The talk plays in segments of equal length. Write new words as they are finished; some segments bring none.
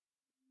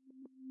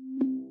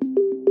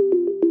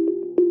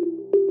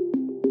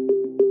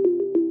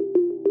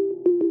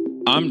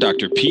I'm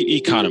Dr.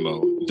 Pete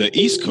Economo, the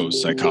East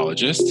Coast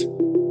psychologist.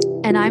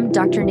 And I'm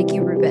Dr. Nikki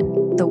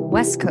Rubin, the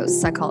West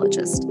Coast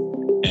psychologist.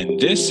 And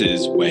this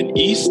is When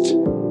East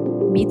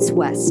Meets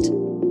West.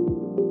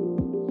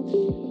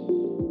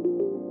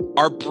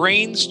 Our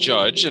brains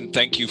judge, and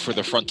thank you for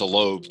the frontal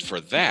lobe for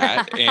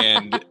that.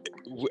 And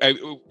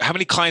how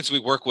many clients do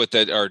we work with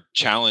that are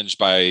challenged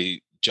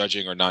by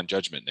judging or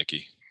non-judgment,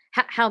 Nikki?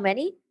 How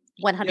many?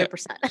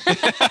 100%.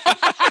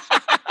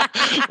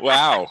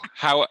 Wow.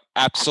 How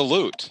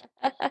absolute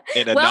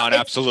in a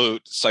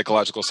non-absolute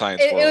psychological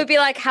science world. It would be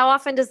like, how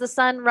often does the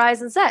sun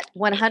rise and set?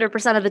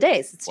 100% of the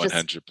days. It's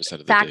 100%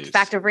 of the days.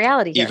 Fact of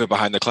reality here. Even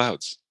behind the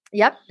clouds.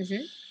 Yep.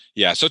 Mm-hmm.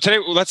 Yeah. So today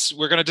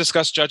we're going to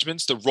discuss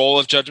judgments, the role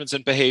of judgments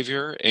in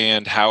behavior,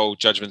 and how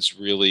judgments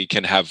really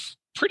can have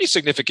pretty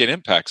significant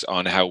impacts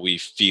on how we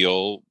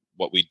feel,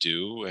 what we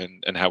do,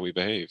 and how we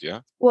behave.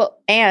 Yeah. Well,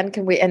 and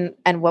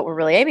what we're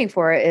really aiming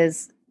for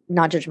is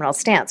non-judgmental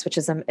stance, which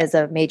is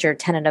a major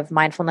tenet of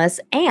mindfulness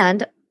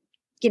and,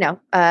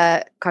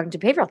 cognitive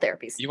behavioral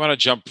therapies. You want to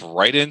jump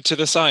right into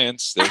the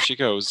science. There she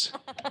goes.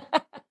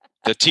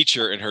 The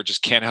teacher in her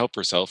just can't help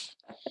herself.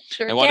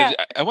 Sure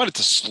I wanted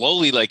to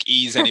slowly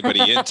ease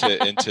anybody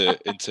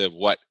into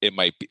what it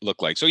might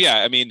look like. So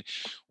yeah, I mean,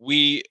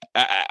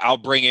 I'll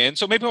bring in.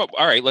 So maybe all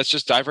right, let's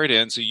just dive right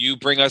in. So you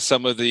bring us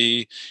some of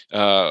the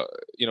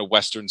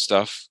Western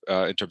stuff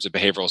in terms of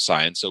behavioral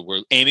science. So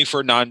we're aiming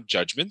for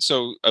non-judgment.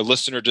 So a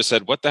listener just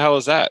said, "What the hell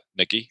is that,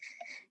 Nikki?"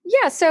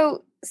 Yeah.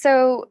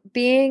 So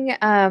being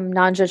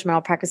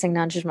non-judgmental, practicing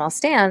non-judgmental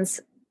stance.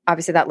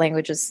 Obviously, that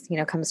language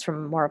comes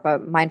from more of a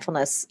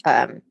mindfulness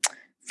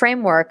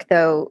framework,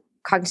 though.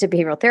 Cognitive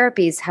behavioral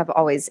therapies have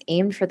always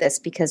aimed for this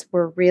because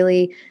we're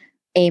really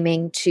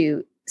aiming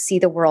to see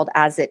the world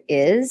as it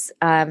is.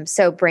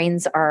 So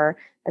brains are,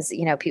 as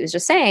Pete was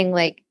just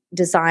saying,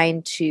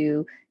 designed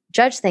to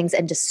judge things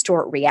and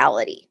distort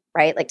reality,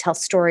 right? Like tell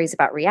stories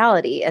about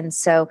reality. And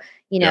so,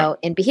 in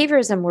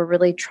behaviorism, we're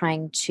really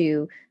trying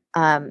to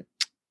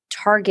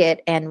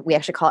target, and we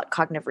actually call it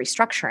cognitive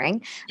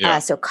restructuring. Yeah.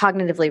 So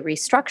cognitively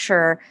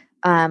restructure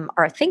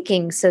our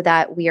thinking so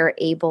that we are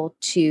able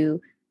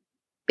to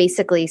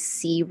basically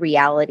see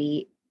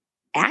reality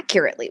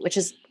accurately, which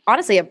is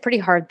honestly a pretty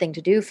hard thing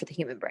to do for the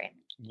human brain.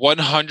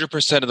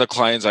 100% of the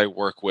clients I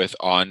work with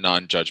on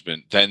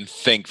non-judgment then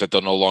think that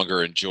they'll no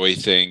longer enjoy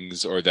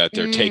things or that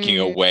they're taking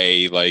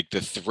away the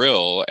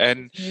thrill.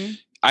 And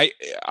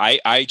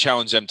I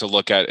challenge them to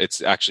look at it's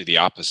actually the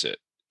opposite.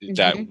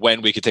 That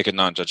when we can take a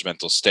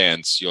non-judgmental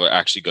stance, you're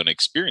actually going to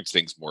experience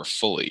things more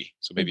fully.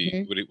 So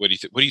maybe what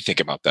do you think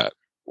about that?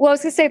 Well, I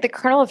was going to say the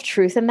kernel of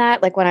truth in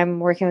that, when I'm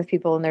working with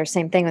people and they're the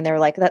same thing, and they're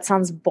like, that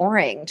sounds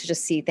boring to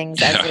just see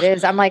things as it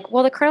is. I'm like,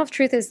 well, the kernel of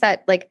truth is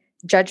that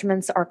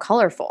judgments are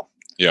colorful.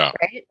 Yeah.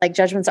 Right.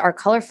 Judgments are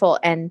colorful.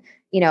 And,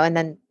 and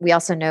then we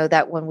also know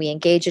that when we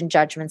engage in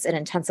judgments, it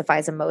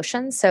intensifies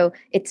emotions. So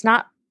it's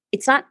not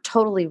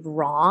totally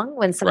wrong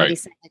when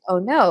somebody's saying oh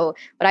no,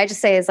 what I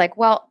just say is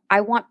well,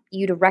 I want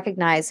you to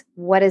recognize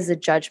what is a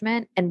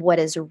judgment and what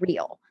is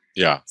real.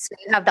 Yeah. So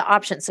you have the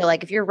option. So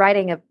if you're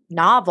writing a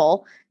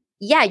novel,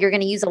 yeah, you're going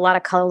to use a lot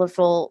of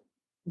colorful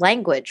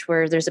language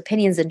where there's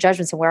opinions and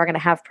judgments, and we're going to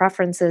have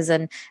preferences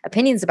and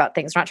opinions about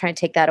things. We're not trying to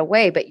take that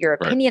away, but your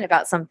opinion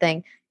about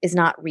something is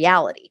not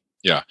reality.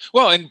 Yeah.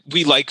 Well, and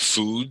we like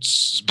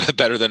foods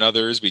better than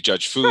others. We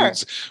judge foods.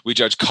 Sure. We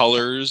judge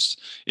colors.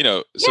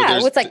 So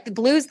it's the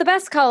blue's the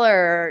best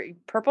color.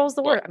 Purple's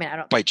the worst. I mean, I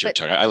don't bite your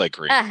tongue. I like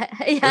green.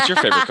 What's your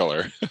favorite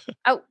color?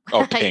 Oh,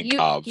 pink.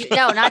 No,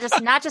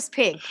 not just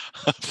pink.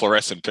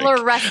 Fluorescent pink.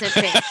 Fluorescent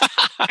pink.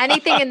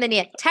 Anything in the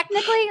neon.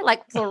 Technically,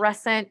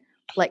 fluorescent,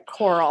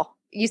 coral.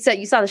 You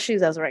saw the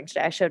shoes I was wearing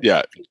today. I showed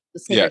you the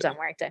sneakers I'm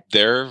wearing today.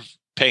 They're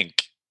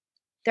pink.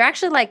 They're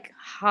actually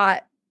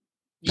hot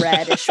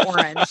reddish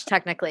orange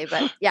technically,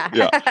 but yeah.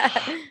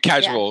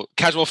 Casual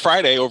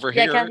Friday over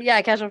here.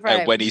 Casual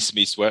Friday. When East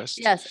meets West.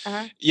 Yes.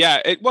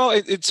 Yeah.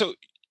 So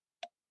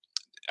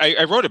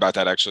I wrote about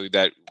that actually,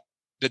 that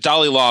the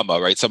Dalai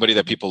Lama, right? Somebody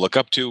that people look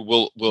up to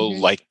will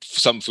like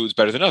some foods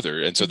better than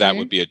other. And so that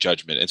would be a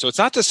judgment. And so it's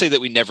not to say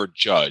that we never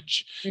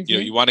judge,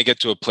 you want to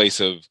get to a place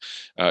of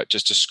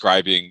just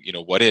describing,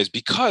 what is,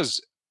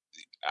 because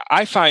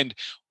I find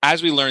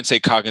as we learn, say,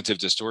 cognitive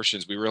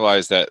distortions, we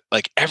realize that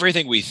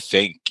everything we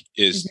think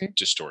is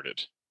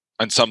distorted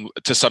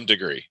to some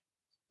degree.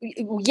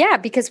 Yeah,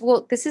 because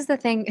this is the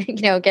thing,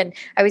 again,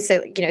 I always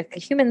say,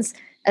 humans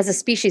as a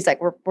species,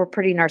 we're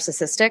pretty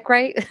narcissistic,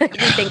 right? We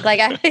think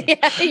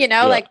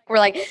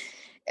we're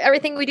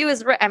everything we do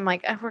is, I'm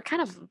we're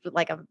kind of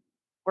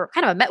we're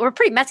a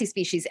pretty messy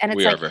species. And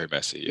we are very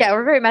messy. Yeah,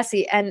 we're very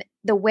messy. And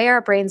the way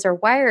our brains are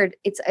wired,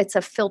 it's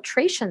a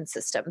filtration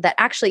system that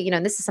actually,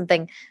 and this is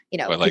something,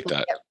 I like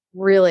that. Get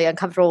really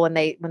uncomfortable when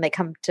they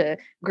come to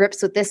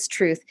grips with this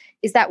truth,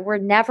 is that we're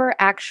never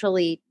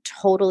actually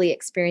totally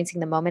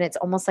experiencing the moment. It's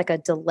almost like a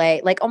delay,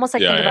 think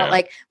about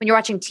when you're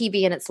watching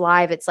TV and it's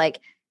live, it's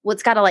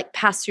it's got to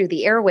pass through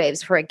the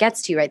airwaves before it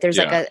gets to you, right? There's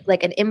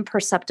an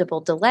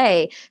imperceptible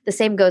delay. The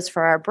same goes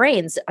for our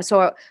brains.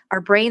 So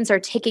our brains are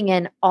taking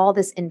in all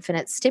this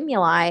infinite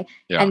stimuli,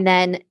 and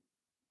then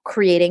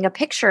creating a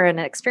picture and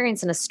an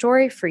experience and a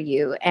story for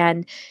you.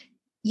 And,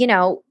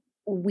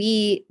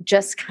 we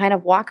just kind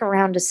of walk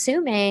around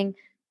assuming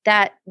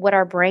that what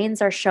our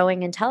brains are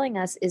showing and telling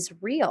us is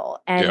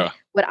real. And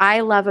what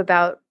I love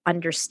about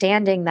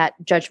understanding that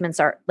judgments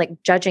are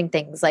like judging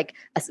things, like,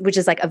 which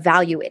is like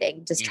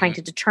evaluating, just trying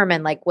to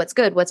determine like what's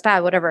good, what's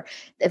bad, whatever,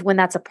 when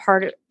that's a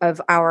part of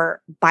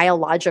our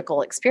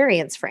biological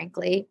experience,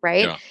 frankly,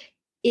 right? Yeah.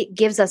 It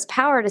gives us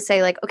power to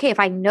say like, okay, if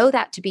I know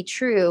that to be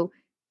true,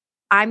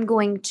 I'm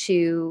going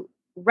to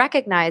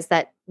recognize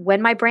that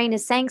when my brain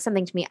is saying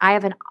something to me,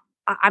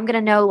 I'm going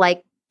to know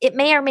like it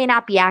may or may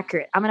not be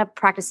accurate. I'm going to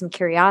practice some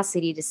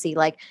curiosity to see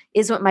like,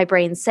 is what my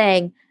brain's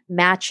saying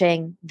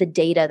matching the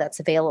data that's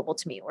available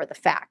to me or the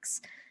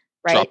facts,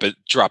 right?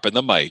 Dropping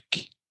the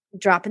mic.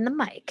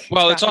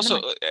 Well, it's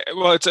also,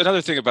 it's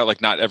another thing about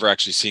like not ever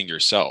actually seeing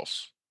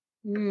yourself.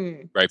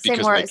 Right.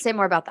 Say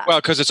more about that. Well,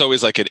 because it's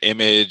always like an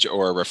image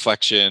or a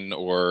reflection,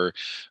 or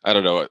I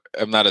don't know.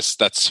 I'm not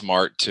that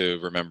smart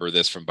to remember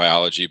this from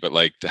biology, but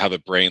like how the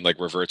brain like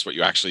reverts what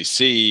you actually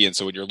see. And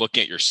so when you're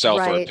looking at yourself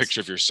or a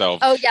picture of yourself.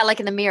 Oh yeah. Like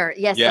in the mirror.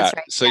 Yes. Yeah. That's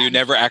right. So you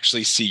never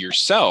actually see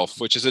yourself,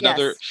 which is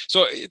another. Yes.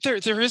 So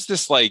there is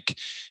this like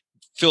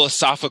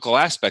philosophical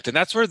aspect, and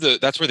that's where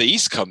the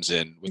East comes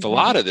in with a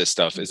lot of this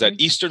stuff. Is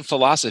that Eastern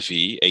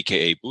philosophy,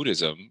 aka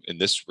Buddhism, in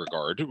this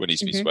regard, when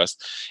East meets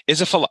West, is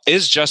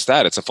just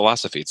that. It's a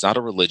philosophy. It's not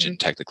a religion,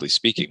 technically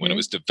speaking. When it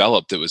was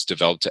developed to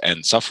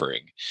end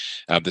suffering.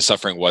 The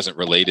suffering wasn't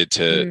related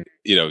to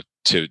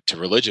to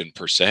religion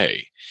per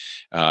se.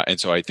 And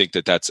so I think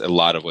that that's a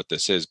lot of what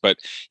this is. But,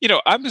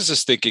 I'm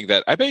just thinking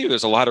that I bet you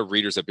there's a lot of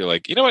readers that be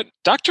like, you know what,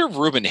 Dr.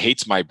 Rubin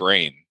hates my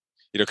brain.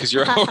 Because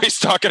you're always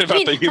talking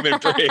about the human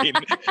brain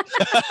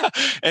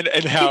and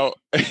how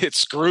it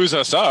screws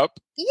us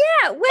up.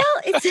 Yeah,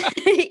 well, it's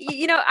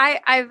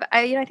I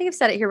think I've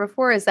said it here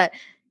before. Is that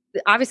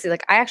obviously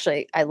like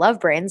I love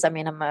brains. I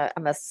mean, I'm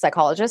a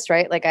psychologist,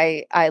 right? Like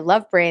I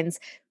love brains.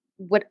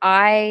 What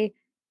I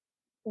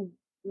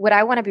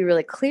want to be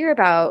really clear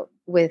about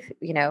with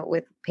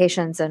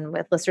patients and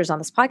with listeners on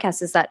this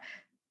podcast is that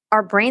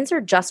our brains are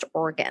just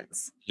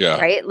organs.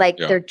 Yeah. Right. Like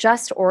they're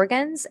just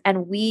organs,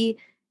 and we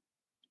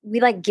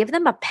like give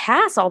them a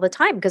pass all the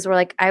time because we're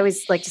like, I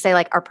always like to say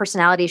like our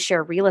personalities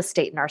share real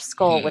estate in our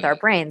skull with our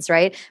brains,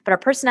 right? But our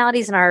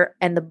personalities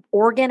and the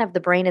organ of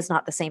the brain is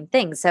not the same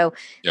thing. So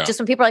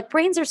just when people are like,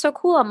 brains are so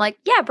cool, I'm like,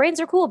 yeah,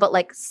 brains are cool, but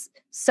like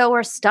so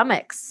are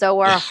stomachs, so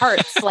are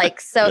hearts, like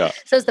so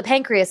is the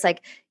pancreas.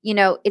 Like,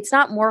 it's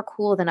not more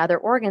cool than other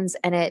organs,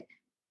 and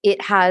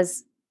it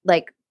has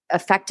like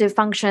effective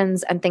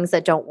functions and things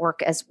that don't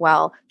work as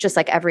well, just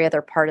like every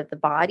other part of the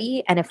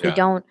body. And if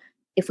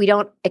we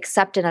don't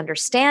accept and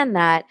understand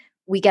that,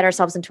 we get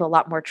ourselves into a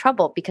lot more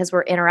trouble because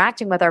we're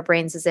interacting with our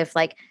brains as if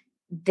like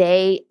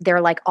they're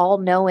like all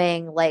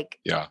knowing, like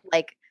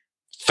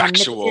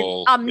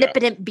factual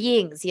omnipotent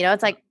beings.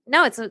 It's like,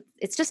 no, it's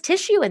just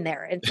tissue in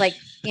there. It's like,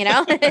 like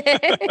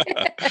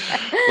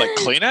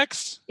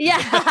Kleenex.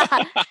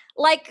 Yeah.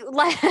 like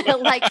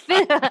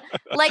the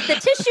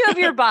tissue of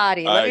your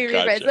body.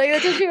 It's like the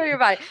tissue of your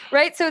body.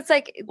 Right. So it's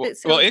like,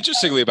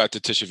 interestingly about the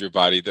tissue of your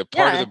body, the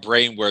part of the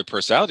brain where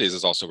personality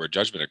is also where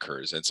judgment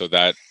occurs. And so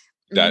that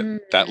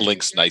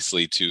links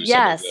nicely to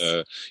some of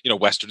the,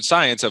 Western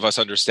science of us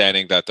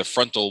understanding that the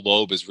frontal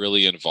lobe is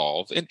really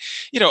involved. And,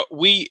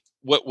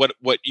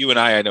 what you and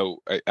I know,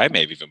 I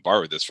may have even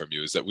borrowed this from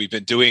you, is that we've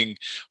been doing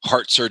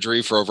heart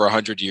surgery for over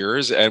 100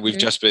 years, and we've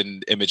just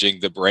been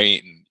imaging the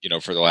brain,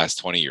 for the last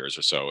 20 years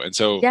or so. And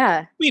so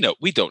we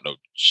don't know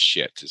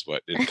shit is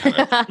what it kind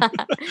of,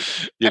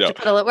 we have to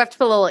put a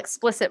little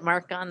explicit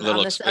mark on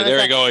this. There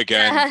we go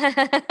again.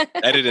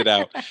 Edit it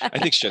out. I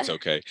think shit's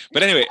okay.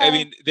 But anyway, I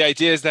mean, the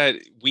idea is that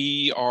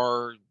we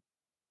are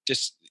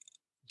just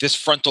this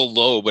frontal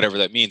lobe, whatever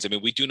that means. I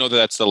mean, we do know that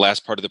that's the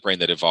last part of the brain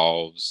that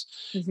evolves.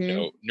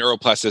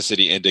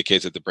 Neuroplasticity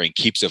indicates that the brain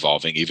keeps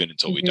evolving even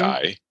until we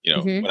die.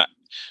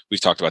 We've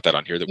talked about that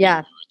on here, that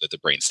that the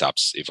brain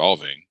stops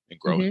evolving and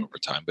growing over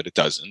time, but it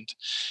doesn't.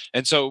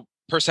 And so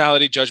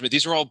personality, judgment,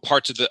 these are all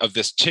parts of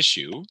this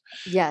tissue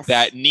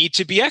that need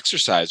to be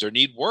exercised or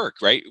need work,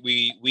 right?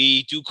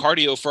 We do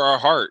cardio for our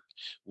heart.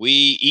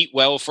 We eat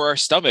well for our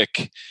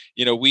stomach.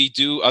 We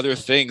do other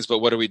things, but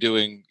what are we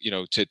doing,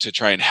 to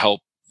try and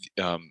help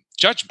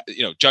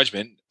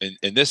judgment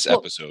in this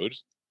episode?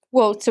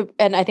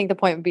 And I think the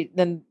point would be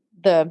then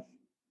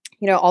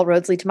all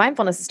roads lead to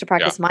mindfulness, is to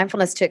practice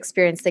mindfulness, to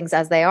experience things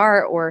as they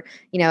are, or,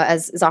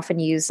 as is often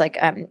used, like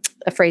a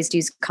phrase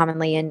used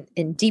commonly in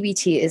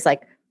DBT is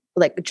like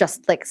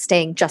just like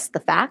staying just the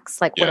facts.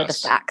 Like, what are the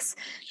facts?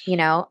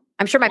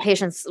 I'm sure my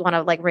patients want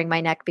to like wring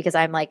my neck because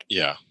I'm like,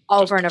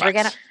 over and over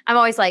again. I'm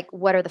always like,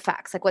 what are the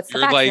facts? Like, what's the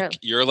facts?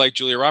 You're like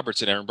Julia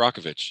Roberts and Erin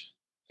Brockovich.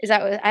 Is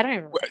that what, I don't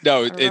even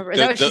no, remember.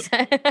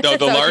 The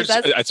large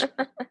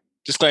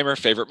disclaimer,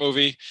 favorite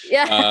movie.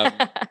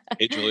 Yeah.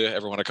 Hey Julia,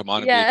 ever want to come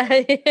on?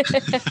 Yeah.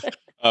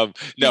 No,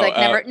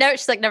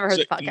 she's like never heard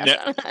the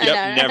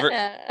podcast. Never,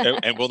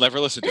 and we'll never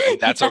listen to it.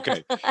 That's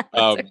okay.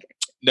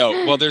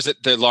 No, well,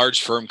 the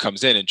large firm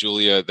comes in, and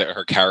Julia,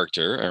 her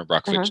character, Erin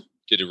Brockovich,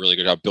 did a really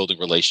good job building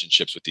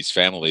relationships with these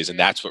families, and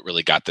that's what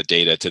really got the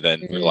data to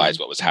then realize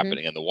what was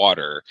happening in the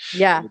water.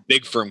 Yeah. The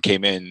big firm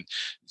came in,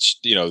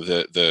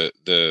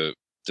 the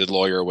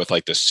lawyer with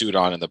like the suit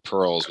on and the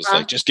pearls was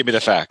like, just give me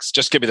the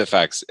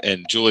facts,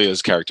 and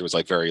Julia's character was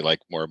like very like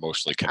more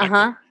emotionally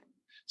connected.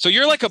 So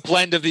you're like a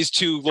blend of these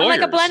two lawyers. I'm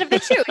like a blend of the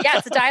two. Yeah,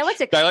 it's a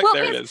dialectic. There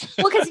it is.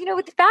 Well, because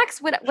with the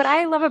facts, what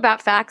I love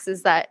about facts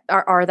is that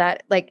are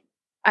that like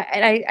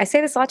I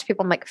say this a lot to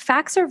people. I'm like,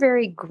 facts are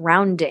very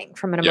grounding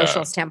from an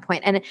emotional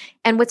standpoint,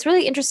 and what's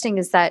really interesting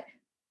is that,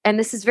 and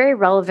this is very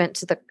relevant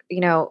to the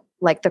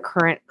like the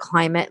current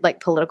climate,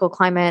 like political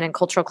climate and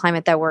cultural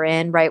climate that we're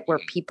in, right, where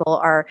people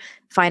are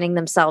finding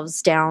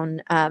themselves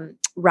down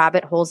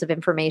rabbit holes of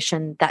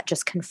information that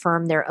just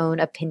confirm their own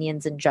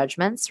opinions and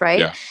judgments, right?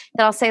 Yeah.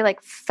 That I'll say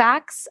like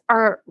facts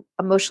are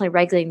emotionally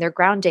regulating, they're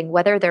grounding,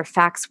 whether they're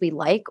facts we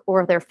like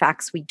or they're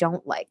facts we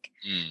don't like.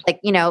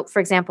 Like, for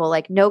example,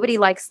 like nobody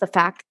likes the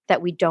fact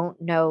that we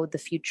don't know the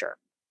future.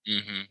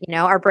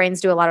 Our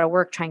brains do a lot of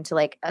work trying to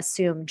like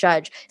assume,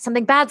 judge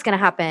something bad's going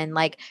to happen.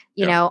 Like,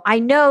 I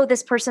know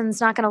this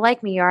person's not going to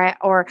like me,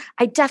 or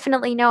I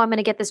definitely know I'm going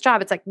to get this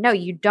job. It's like, no,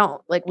 you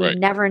don't. Like, we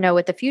never know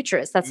what the future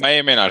is. That's may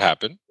or may not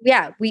happen.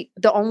 Yeah.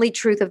 The only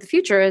truth of the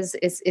future is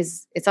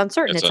it's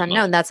uncertain. It's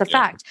unknown. That's a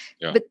fact.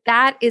 Yeah. But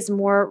that is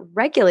more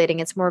regulating.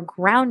 It's more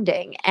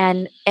grounding.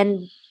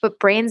 But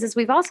brains, as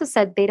we've also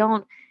said, they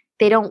don't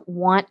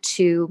want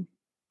to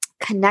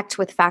connect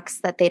with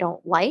facts that they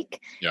don't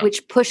like,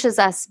 which pushes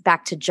us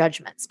back to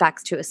judgments,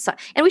 back to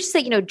and we should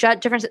say,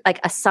 different like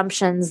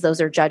assumptions,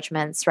 those are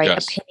judgments, right?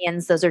 Yes.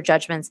 Opinions, those are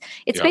judgments.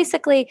 It's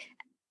basically,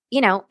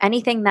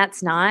 anything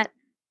that's not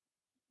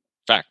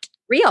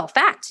real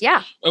fact.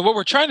 Yeah. And what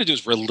we're trying to do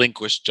is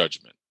relinquish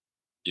judgment,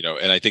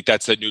 and I think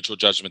that's the neutral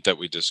judgment that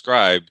we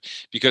describe,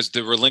 because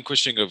the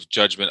relinquishing of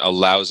judgment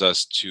allows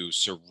us to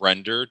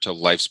surrender to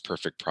life's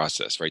perfect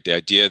process, right? The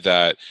idea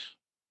that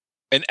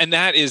And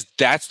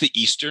that's the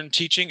Eastern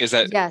teaching, is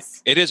that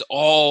it is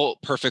all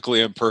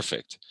perfectly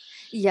imperfect.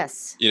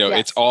 Yes.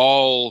 It's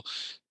all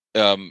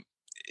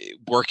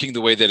working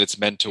the way that it's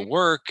meant to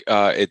work.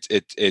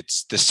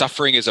 It's the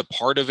suffering is a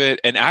part of it.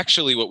 And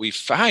actually what we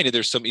find, and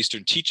there's some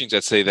Eastern teachings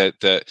that say that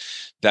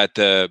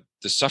the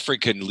suffering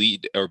can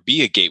lead or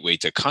be a gateway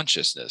to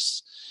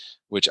consciousness,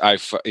 which I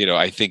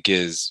think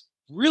is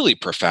really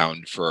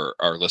profound for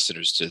our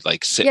listeners to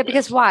like sit with.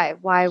 Because why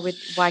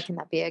can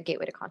that be a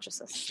gateway to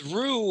consciousness?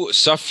 Through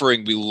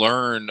suffering, we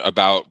learn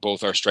about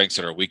both our strengths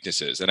and our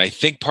weaknesses. And I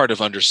think part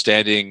of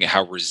understanding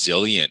how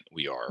resilient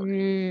we are,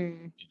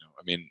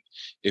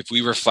 if we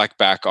reflect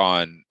back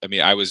on,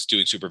 I was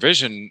doing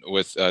supervision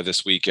with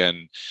this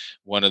weekend.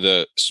 One of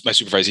my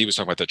supervisor, he was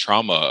talking about the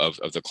trauma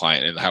of the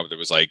client and how there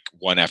was like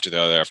one after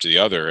the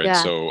other. And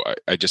so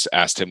I just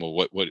asked him,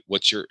 well,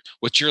 what's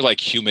your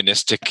like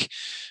humanistic,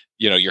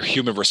 your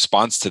human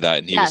response to that?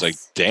 And he was like,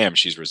 damn,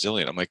 she's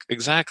resilient. I'm like,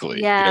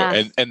 exactly.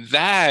 And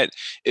that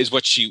is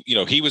what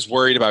he was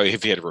worried about,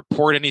 if he had to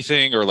report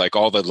anything or like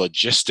all the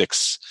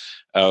logistics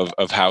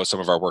of how some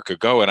of our work could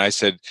go. And I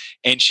said,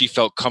 and she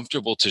felt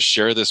comfortable to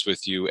share this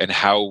with you, and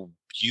how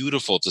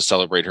beautiful to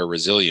celebrate her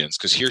resilience,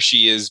 because here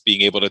she is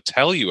being able to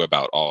tell you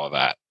about all of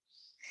that.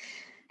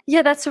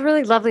 Yeah, that's a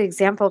really lovely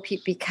example,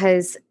 Pete,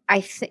 because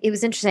it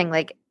was interesting.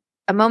 Like,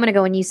 a moment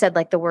ago when you said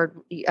like the word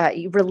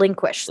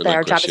relinquish, that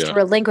our job is to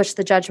relinquish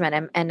the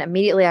judgment. And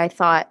immediately I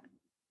thought,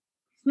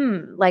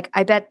 like,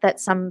 I bet that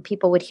some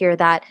people would hear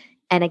that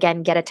and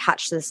again, get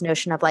attached to this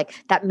notion of like,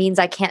 that means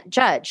I can't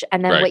judge.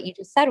 And then what you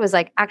just said was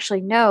like, actually,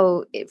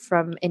 no,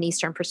 from an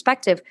Eastern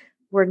perspective,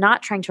 we're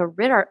not trying to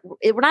we're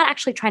not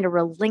actually trying to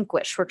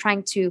relinquish. We're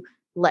trying to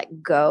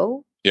let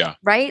go. Yeah.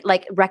 Right.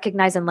 Like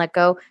recognize and let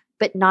go,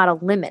 but not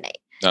eliminate.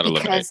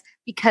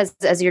 Because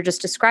as you're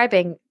just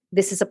describing,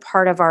 this is a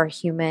part of our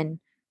human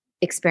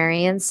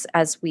experience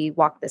as we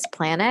walk this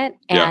planet.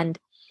 And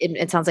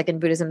it sounds like in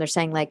Buddhism, they're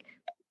saying like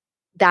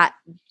that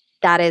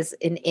is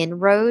an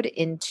inroad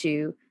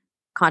into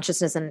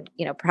consciousness and,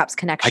 perhaps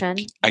connection.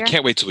 I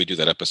can't wait till we do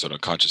that episode on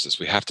consciousness.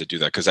 We have to do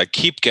that, because I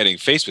keep getting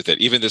faced with it.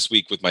 Even this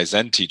week with my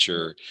Zen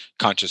teacher,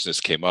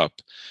 consciousness came up.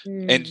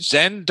 And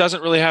Zen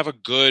doesn't really have a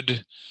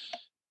good,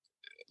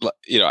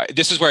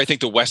 this is where I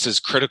think the West is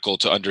critical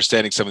to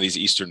understanding some of these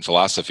Eastern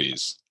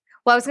philosophies.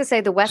 Well, I was going to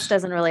say the West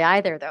doesn't really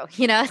either, though.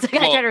 It's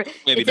like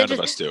maybe none of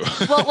us do.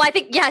 Well, I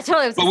think,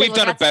 totally. But we've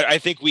done a better. I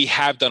think we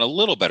have done a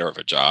little better of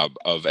a job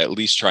of at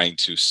least trying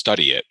to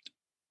study it.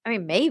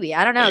 Maybe.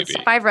 I don't know.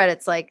 Stuff I've read,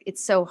 it's like,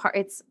 it's so hard.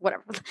 It's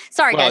whatever.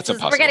 Sorry, guys.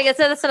 We're getting it.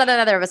 So that's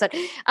another episode.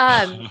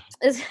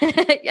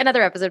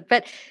 Another episode.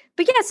 But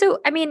yeah, so,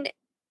 do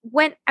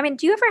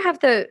you ever have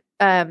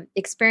the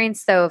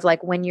experience, though, of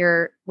like when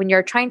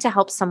you're trying to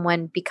help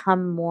someone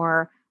become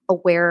more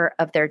aware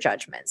of their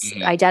judgments,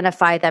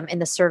 identify them in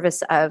the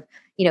service of,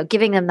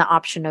 giving them the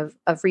option of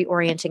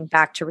reorienting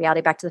back to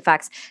reality, back to the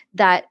facts,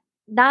 that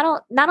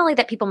not only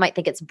that people might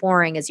think it's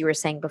boring, as you were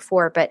saying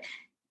before, but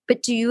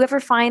do you ever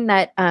find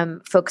that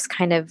folks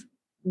kind of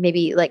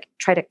maybe like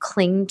try to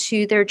cling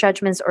to their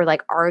judgments or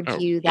like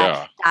argue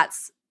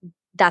that's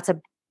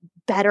a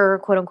better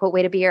quote unquote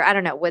way to be here? I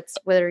don't know. What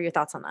are your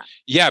thoughts on that?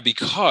 Yeah,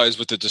 because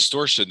with the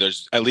distortion,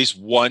 there's at least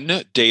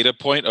one data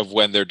point of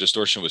when their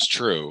distortion was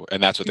true,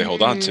 and that's what they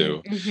hold on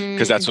to,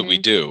 because that's what we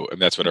do,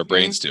 and that's what our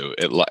brains do.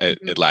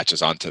 It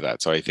latches onto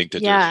that. So I think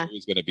that there's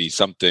always going to be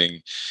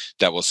something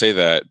that will say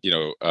that,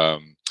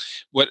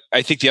 what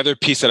I think the other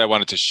piece that I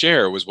wanted to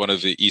share was one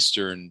of the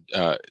Eastern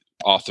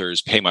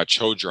authors, Pema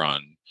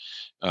Chodron,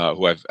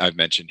 who I've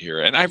mentioned here,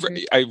 and I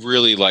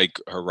really like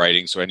her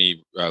writing. So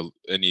any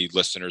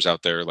listeners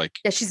out there,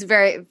 she's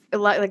very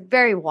wise.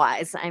 Very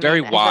wise,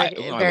 very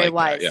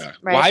wise. Yeah,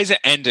 right? Wise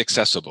and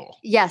accessible.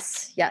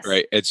 Yes.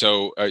 Right, and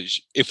so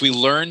if we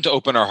learn to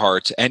open our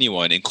heart to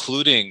anyone,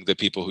 including the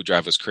people who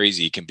drive us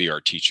crazy, can be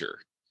our teacher.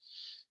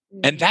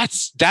 And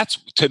that's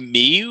to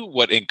me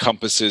what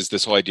encompasses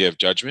this whole idea of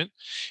judgment,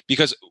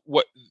 because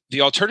what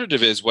the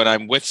alternative is, when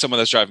I'm with someone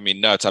that's driving me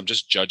nuts, I'm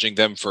just judging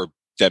them for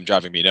them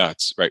driving me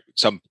nuts, right?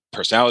 Some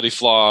personality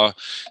flaw,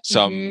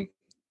 some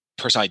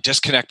personality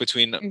disconnect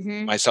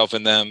between myself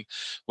and them,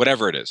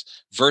 whatever it is,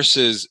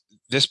 versus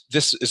this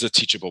is a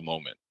teachable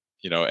moment,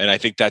 and I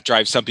think that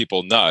drives some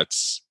people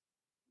nuts.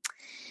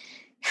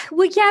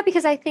 Well, yeah,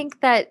 because I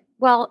think that,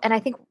 and I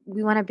think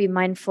we want to be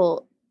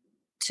mindful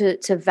to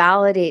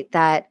validate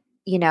that,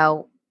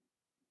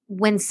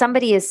 when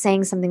somebody is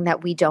saying something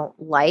that we don't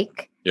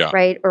like,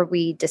 right, or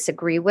we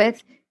disagree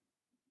with,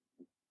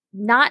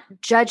 not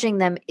judging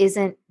them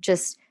isn't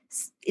just,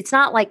 it's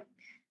not like,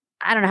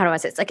 I don't know how to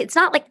say it. It's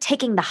not like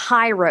taking the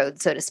high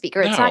road, so to speak,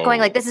 or it's not going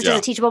like, this is just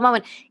a teachable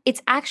moment.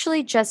 It's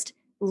actually just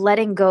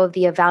letting go of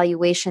the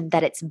evaluation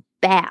that it's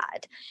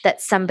bad,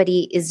 that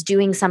somebody is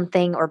doing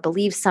something or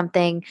believes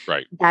something,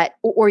 right, that,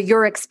 or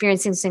you're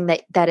experiencing something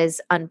that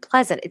is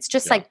unpleasant. It's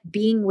just like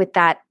being with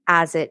that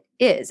as it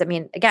is. I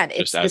mean, again,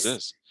 it's just as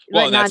is.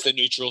 Well, and that's a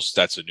neutral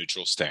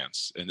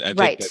stance. And I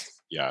think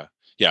that's,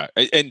 yeah.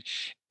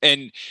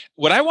 And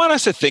what I want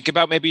us to think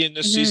about maybe in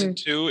this season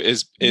too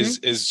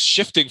is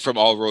shifting from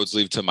all roads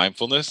lead to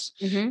mindfulness,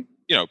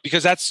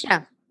 because that's,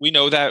 we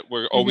know that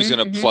we're always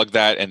going to plug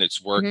that, and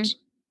it's worked.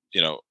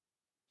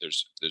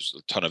 There's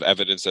a ton of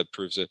evidence that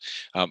proves it.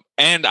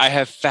 And I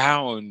have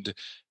found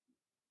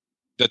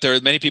that there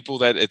are many people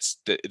that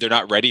they're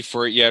not ready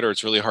for it yet, or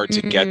it's really hard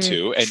to get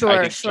to. And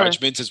I think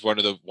judgment is one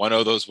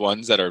of those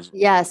ones that are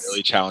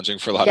really challenging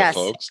for a lot of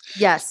folks.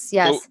 Yes.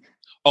 So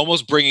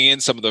almost bringing in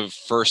some of the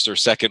first or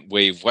second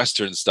wave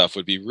Western stuff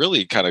would be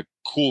really kind of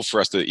cool for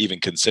us to even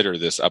consider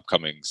this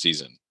upcoming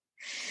season.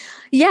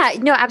 Yeah,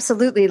 no,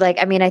 absolutely.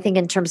 I think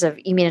in terms of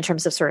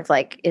sort of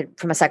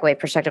from a segue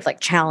perspective,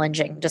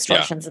 challenging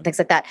distortions and things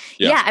like that.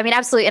 Yeah, I mean,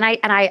 absolutely.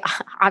 And I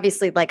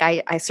obviously,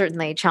 I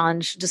certainly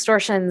challenge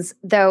distortions,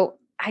 though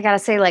I gotta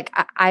say,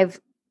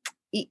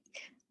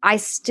 I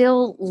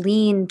still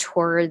lean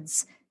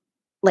towards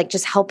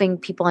just helping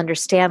people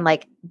understand,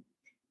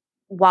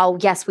 while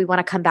yes, we want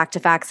to come back to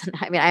facts. And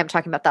I mean, I am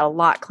talking about that a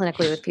lot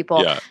clinically with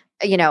people.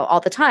 All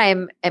the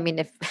time. I mean,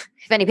 if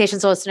any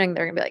patients are listening,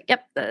 they're gonna be like,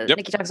 yep.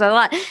 Nikki talks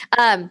about it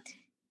a lot.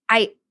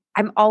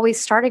 I'm always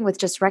starting with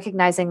just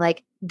recognizing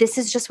this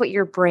is just what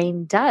your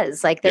brain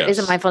does. There is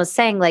a mindfulness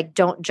saying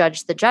don't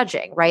judge the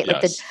judging, right?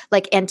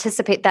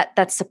 Anticipate that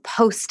that's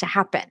supposed to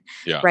happen.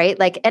 Right.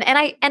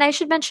 And I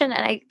should mention,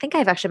 and I think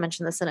I've actually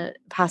mentioned this in a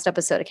past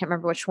episode, I can't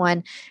remember which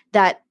one,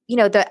 that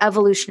the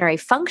evolutionary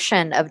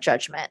function of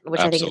judgment, which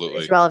I think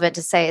is relevant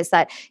to say, is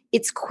that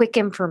it's quick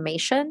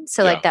information.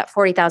 So that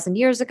 40,000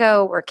 years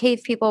ago, we're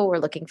cave people, we're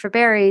looking for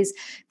berries.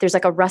 There's a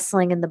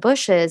rustling in the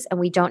bushes and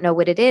we don't know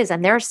what it is.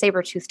 And there are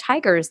saber-toothed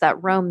tigers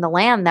that roam the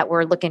land that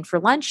we're looking for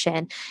lunch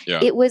in.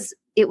 It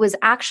was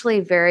actually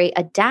very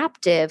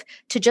adaptive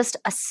to just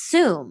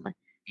assume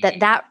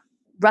that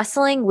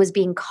rustling was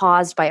being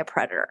caused by a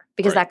predator,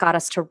 because that got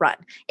us to run.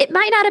 It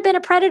might not have been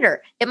a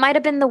predator. It might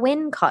have been the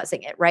wind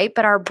causing it, right?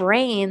 But our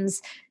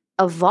brains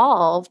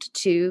evolved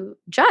to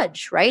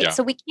judge, right?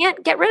 So we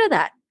can't get rid of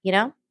that,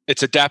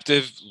 It's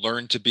adaptive.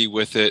 Learn to be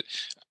with it.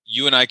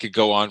 You and I could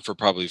go on for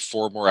probably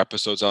 4 more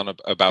episodes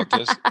about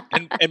this,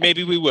 and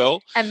maybe we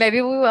will.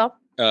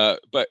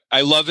 But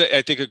I love it.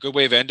 I think a good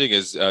way of ending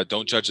is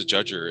don't judge the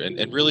judger,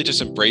 and really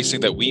just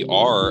embracing that we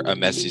are a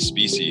messy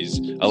species.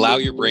 Allow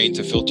your brain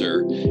to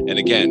filter. And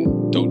again,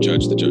 don't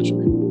judge the judger.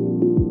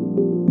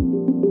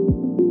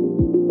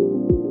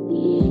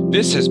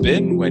 This has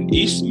been When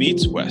East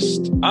Meets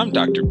West. I'm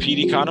Dr.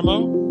 Pete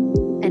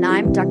Economou. And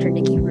I'm Dr.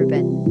 Nikki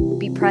Rubin.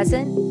 Be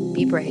present,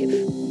 be brave.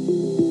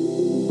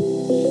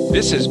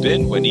 This has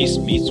been When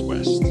East Meets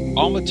West.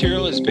 All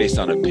material is based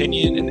on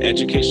opinion and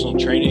educational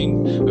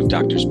training of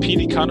Drs. Pete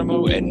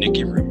Economou and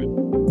Nikki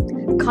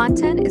Rubin.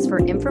 Content is for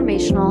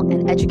informational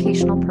and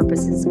educational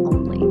purposes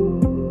only.